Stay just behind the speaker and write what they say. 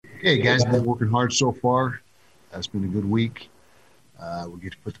Hey, guys, been working hard so far. It's been a good week. We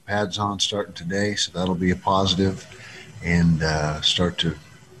get to put the pads on starting today, so that'll be a positive and start to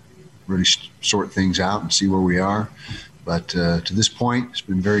really sort things out and see where we are. But to this point, it's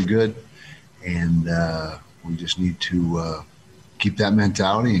been very good, and we just need to keep that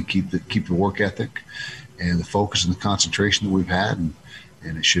mentality and keep the work ethic and the focus and the concentration that we've had, and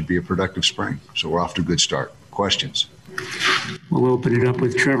it should be a productive spring. So we're off to a good start. Questions? We'll open it up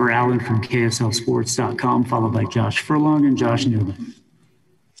with Trevor Allen from KSLSports.com, followed by Josh Furlong and Josh Newman.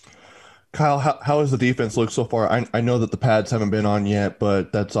 Kyle, how has the defense looked so far? I know that the pads haven't been on yet,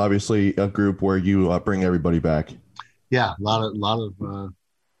 but that's obviously a group where you bring everybody back. Yeah, a lot of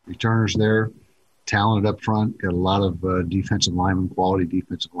returners there, talented up front, got a lot of defensive linemen, quality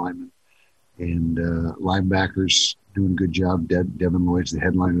defensive linemen, and linebackers doing a good job. Devin Lloyd's the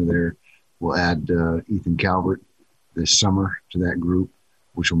headliner there. We'll add Ethan Calvert this summer to that group,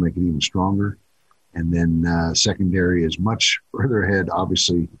 which will make it even stronger. And then secondary is much further ahead,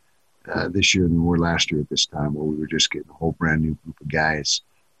 obviously, this year than we were last year at this time, where we were just getting a whole brand new group of guys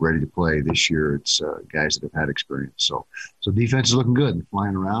ready to play. This year, it's guys that have had experience. So defense is looking good. They're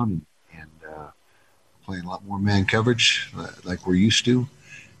flying around and playing a lot more man coverage like we're used to,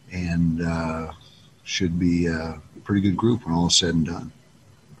 and should be a pretty good group when all is said and done.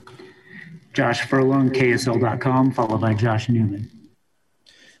 Josh Furlong, KSL.com, followed by Josh Newman.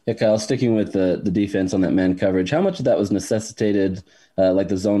 Yeah, Kyle, sticking with the defense on that man coverage, how much of that was necessitated, like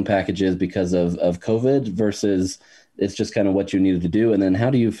the zone packages, because of COVID versus it's just kind of what you needed to do? And then how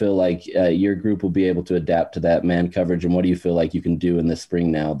do you feel like your group will be able to adapt to that man coverage, and what do you feel like you can do in this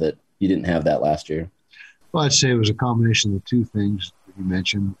spring now that you didn't have that last year? Well, I'd say it was a combination of the two things that you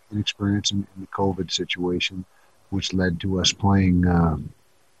mentioned, inexperience in the COVID situation, which led to us playing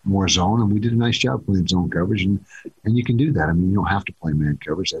more zone, and we did a nice job playing zone coverage, and you can do that. I mean, you don't have to play man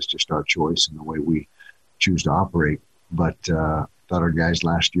coverage. That's just our choice and the way we choose to operate. But I thought our guys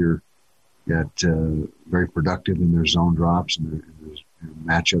last year got very productive in their zone drops and their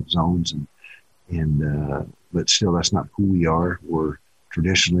matchup zones, and but still, that's not who we are. We're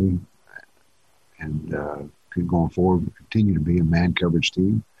traditionally and going forward, we continue to be a man coverage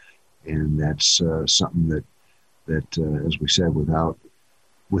team, and that's something that as we said,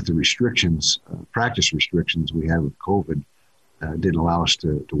 with the restrictions, practice restrictions we had with COVID, didn't allow us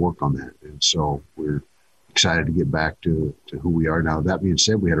to work on that. And so we're excited to get back to who we are now. That being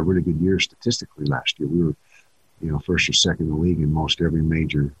said, we had a really good year statistically last year. We were, first or second in the league in most every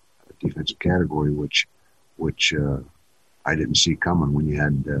major defensive category, which I didn't see coming when you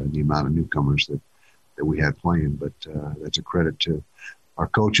had the amount of newcomers that we had playing. But that's a credit to our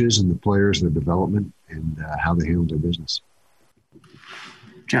coaches and the players, their development, and how they handled their business.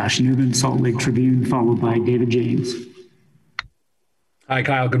 Josh Newman, Salt Lake Tribune, followed by David James. Hi,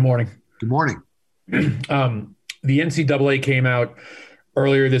 Kyle. Good morning. Good morning. The NCAA came out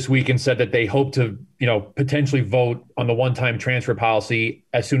earlier this week and said that they hope to, potentially vote on the one-time transfer policy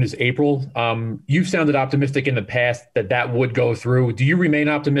as soon as April. You've sounded optimistic in the past that would go through. Do you remain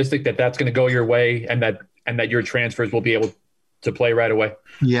optimistic that that's going to go your way and that your transfers will be able to play right away?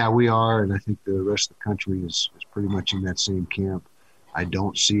 Yeah, we are, and I think the rest of the country is pretty much in that same camp. I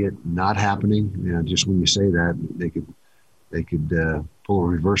don't see it not happening. Just when you say that, they could pull a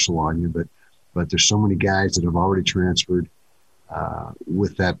reversal on you. But there's so many guys that have already transferred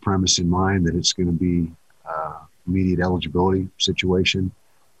with that premise in mind that it's going to be immediate eligibility situation.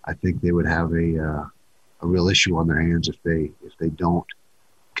 I think they would have a real issue on their hands if they don't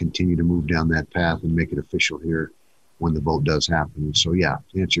continue to move down that path and make it official here when the vote does happen. And so, yeah,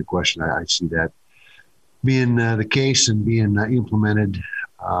 to answer your question, I see that being the case and being implemented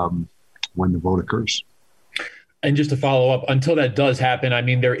when the vote occurs. And just to follow up, until that does happen, I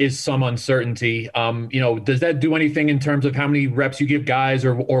mean, there is some uncertainty. Does that do anything in terms of how many reps you give guys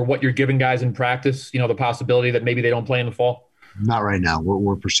or what you're giving guys in practice? The possibility that maybe they don't play in the fall? Not right now.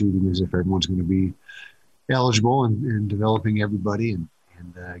 We're proceeding as if everyone's going to be eligible and developing everybody and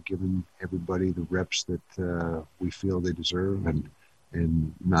giving everybody the reps that we feel they deserve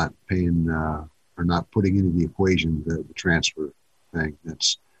and not paying or not putting into the equation the transfer thing.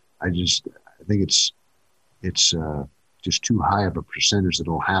 I think it's just too high of a percentage that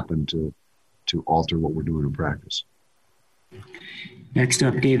will happen to alter what we're doing in practice. Next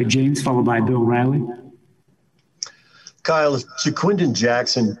up, David James, followed by Bill Riley. Kyle, if Jaquindon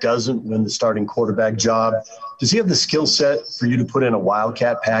Jackson doesn't win the starting quarterback job, does he have the skill set for you to put in a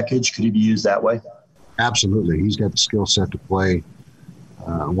Wildcat package? Could he be used that way? Absolutely. He's got the skill set to play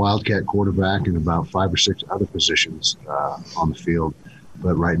Wildcat quarterback and about 5 or 6 other positions on the field.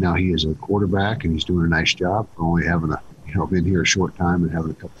 But right now he is a quarterback, and he's doing a nice job for only having a been here a short time and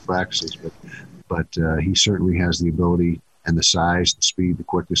having a couple practices, but he certainly has the ability and the size, the speed, the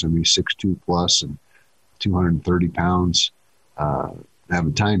quickness. I mean, he's 6'2" plus and 230 pounds. I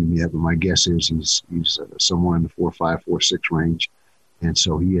haven't timed him yet, but my guess is he's somewhere in the 4.5, 4.6 range. And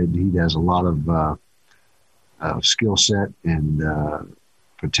so he has a lot of skill set and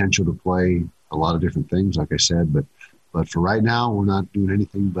potential to play a lot of different things, like I said. But for right now, we're not doing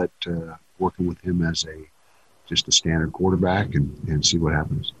anything but working with him as just a standard quarterback and see what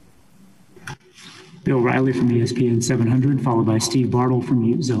happens. Bill Riley from ESPN 700, followed by Steve Bartle from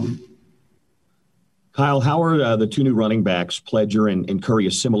Ute Zone. Kyle, how are the two new running backs, Pledger and Curry,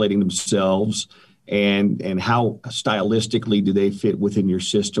 assimilating themselves, and how stylistically do they fit within your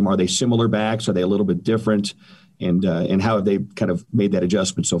system? Are they similar backs? Are they a little bit different? And how have they kind of made that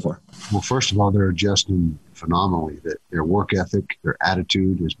adjustment so far? Well, first of all, they're adjusting phenomenally. That their work ethic, their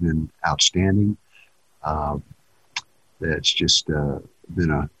attitude has been outstanding. It's just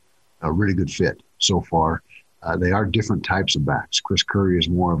been a really good fit so far. They are different types of backs. Chris Curry is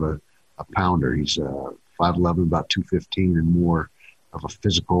more of a pounder. He's 5'11", about 215, and more of a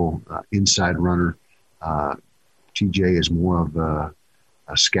physical inside runner. TJ is more of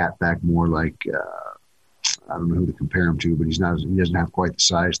a scat back, more like I don't know who to compare him to, but he doesn't have quite the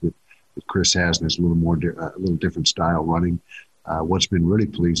size that Chris has, and it's a little different style running. What's been really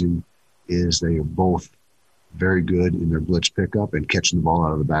pleasing is they are both very good in their blitz pickup and catching the ball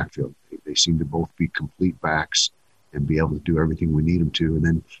out of the backfield. They seem to both be complete backs and be able to do everything we need them to. And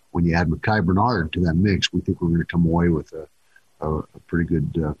then when you add Mekhi Bernard to that mix, we think we're going to come away with a pretty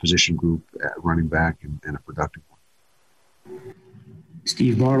good position group at running back and a productive one.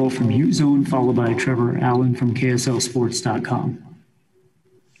 Steve Bartle from Ute Zone, followed by Trevor Allen from KSLSports.com.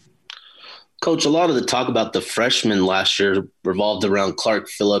 Coach, a lot of the talk about the freshmen last year revolved around Clark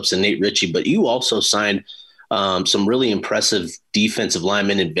Phillips and Nate Ritchie, but you also signed some really impressive defensive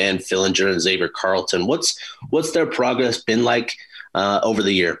linemen in Van Fillinger and Xavier Carlton. What's their progress been like over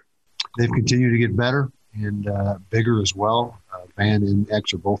the year? They've continued to get better and bigger as well. Van and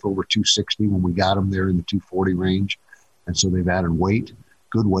X are both over 260. When we got them, they're in the 240 range. And so they've added weight,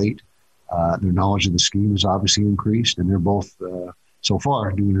 good weight. Their knowledge of the scheme has obviously increased, and they're both so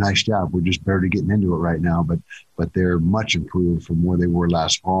far doing a nice job. We're just barely getting into it right now, but they're much improved from where they were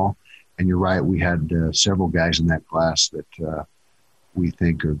last fall. And you're right, we had several guys in that class that we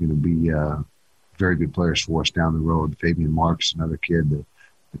think are going to be very good players for us down the road. Fabian Marks, another kid,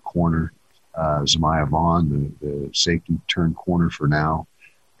 the corner, Zemiah Vaughn, the safety turn corner for now,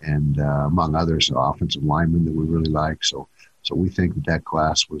 and among others, offensive linemen that we really like. So we think that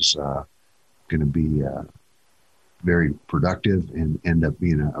class was going to be very productive and end up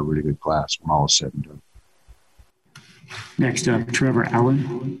being a really good class when all is said and done. Next up, Trevor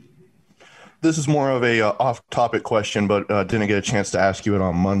Allen. This is more of a off-topic question, but didn't get a chance to ask you it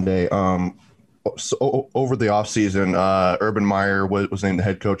on Monday. So over the offseason, Urban Meyer was named the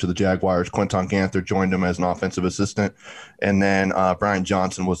head coach of the Jaguars. Quinton Ganther joined him as an offensive assistant. And then Brian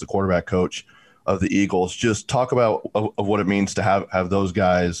Johnson was the quarterback coach of the Eagles. Just talk about of what it means to have those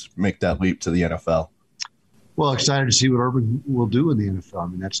guys make that leap to the NFL. Well, excited to see what Urban will do in the NFL. I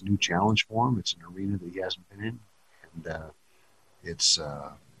mean, that's a new challenge for him. It's an arena that he hasn't been in. And it's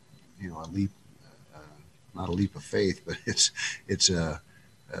a leap, not a leap of faith, but it's a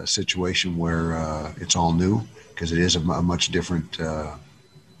situation where it's all new because it is a much different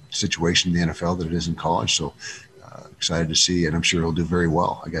situation in the NFL than it is in college. So excited to see, and I'm sure he'll do very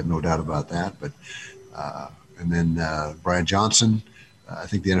well. I got no doubt about that. But and then Brian Johnson, I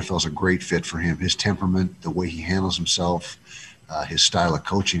think the NFL is a great fit for him. His temperament, the way he handles himself, his style of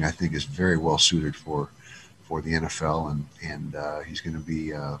coaching, I think is very well suited for the NFL, and he's going to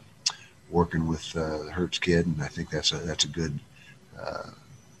be working with the Hurts kid, and I think that's a good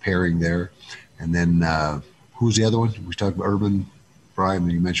pairing there. And then who's the other one? We talked about Urban, Brian,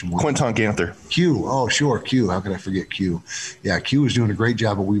 you mentioned one. Quinton Ganther. Q. Oh, sure, Q. How could I forget Q? Yeah, Q was doing a great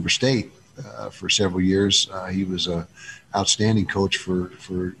job at Weber State for several years. He was a outstanding coach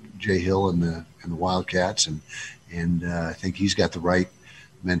for Jay Hill and the Wildcats, and I think he's got the right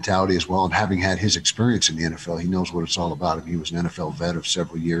mentality as well. And having had his experience in the NFL, he knows what it's all about. And he was an NFL vet of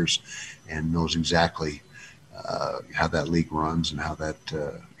several years and knows exactly how that league runs and how that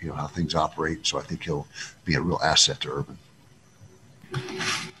how things operate. So I think he'll be a real asset to Urban.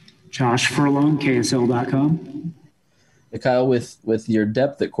 Josh Furlong, KSL.com. Kyle, with your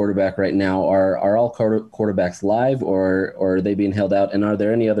depth at quarterback right now, are all quarterbacks live or are they being held out? And are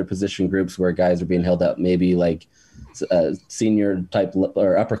there any other position groups where guys are being held out, maybe like senior type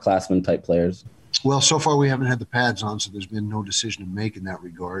or upperclassmen type players? Well, so far we haven't had the pads on, so there's been no decision to make in that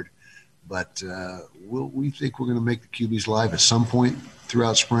regard. But we think we're going to make the QBs live at some point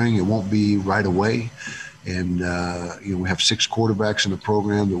throughout spring. It won't be right away. And, we have 6 quarterbacks in the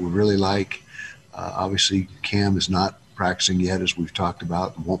program that we really like. Obviously, Cam is not practicing yet, as we've talked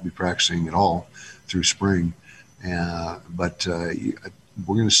about, and won't be practicing at all through spring. But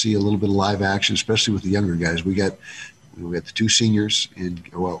we're going to see a little bit of live action, especially with the younger guys. We got the 2 seniors, and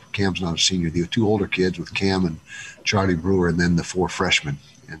Cam's not a senior. The 2 older kids with Cam and Charlie Brewer, and then the 4 freshmen.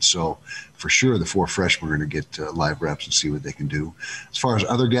 And so, for sure, the 4 freshmen are going to get live reps and see what they can do. As far as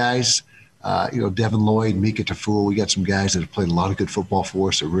other guys, Devin Lloyd, Mika Tafua, we got some guys that have played a lot of good football for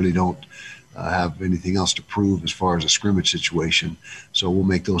us that really don't have anything else to prove as far as a scrimmage situation. So we'll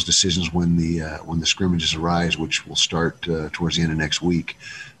make those decisions when the scrimmages arise, which will start towards the end of next week.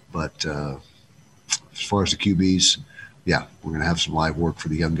 But as far as the QBs, yeah, we're going to have some live work for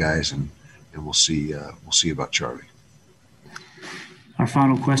the young guys, and we'll see about Charlie. Our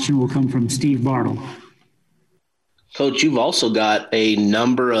final question will come from Steve Bartle. Coach, you've also got a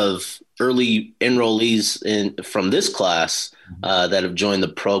number of early enrollees from this class that have joined the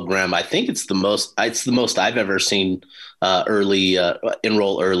program. I think it's the most I've ever seen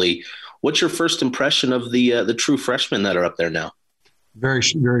enroll early. What's your first impression of the true freshmen that are up there now? Very,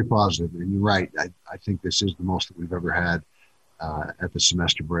 very positive. And you're right. I think this is the most that we've ever had at the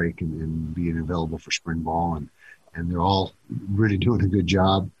semester break and being available for spring ball. And they're all really doing a good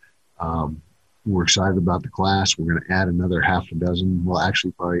job. We're excited about the class. We're going to add another half a dozen, well,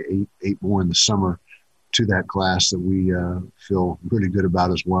 actually probably eight more in the summer to that class that we feel really good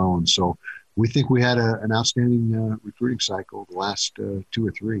about as well. And so we think we had an outstanding recruiting cycle the last 2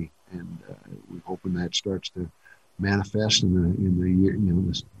 or 3, and we're hoping that starts to manifest in the year,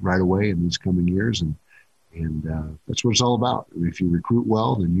 this right away in these coming years. And that's what it's all about. I mean, if you recruit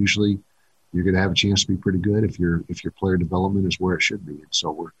well, then usually you're going to have a chance to be pretty good if your player development is where it should be. And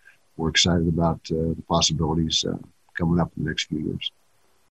so we're excited about the possibilities coming up in the next few years.